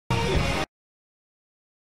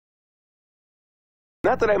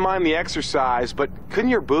Not that I mind the exercise, but couldn't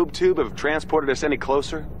your boob tube have transported us any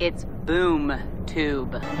closer? It's boom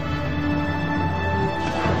tube.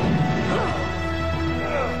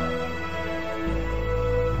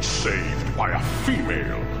 Saved by a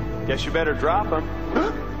female. Guess you better drop him.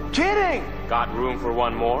 Kidding! Got room for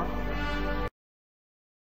one more?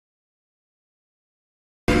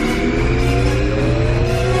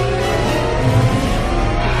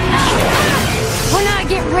 When I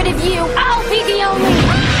get rid of you, I'll be the only...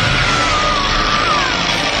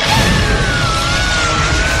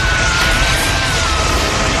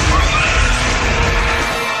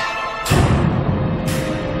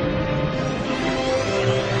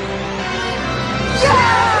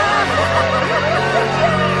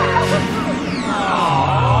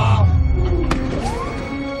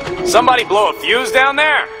 Somebody blow a fuse down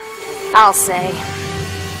there? I'll say.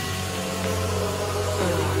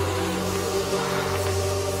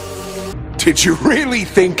 Did you really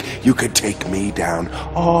think you could take me down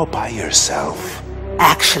all by yourself?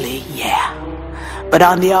 Actually, yeah. But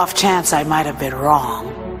on the off chance I might have been wrong.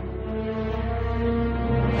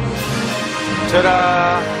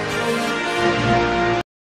 Ta-da!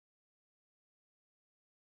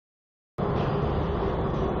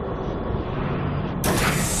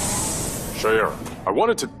 Cher, I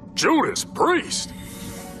wanted to... Judas Priest!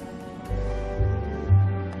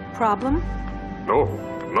 Problem?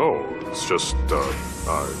 No, it's just,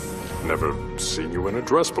 I've never seen you in a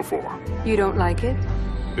dress before. You don't like it?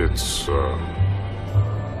 It's,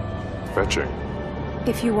 fetching.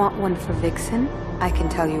 If you want one for Vixen, I can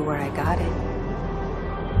tell you where I got it.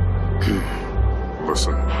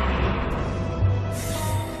 Listen.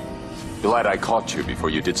 Glad I caught you before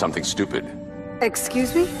you did something stupid.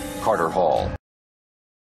 Excuse me? Carter Hall.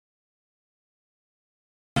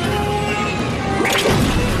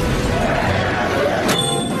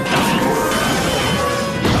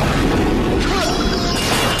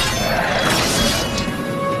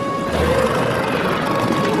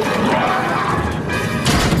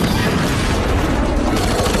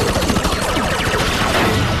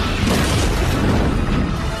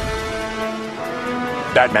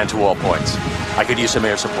 Batman to all points. I could use some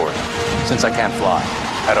air support, since I can't fly.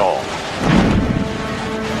 At all.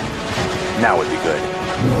 Now would be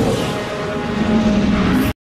good.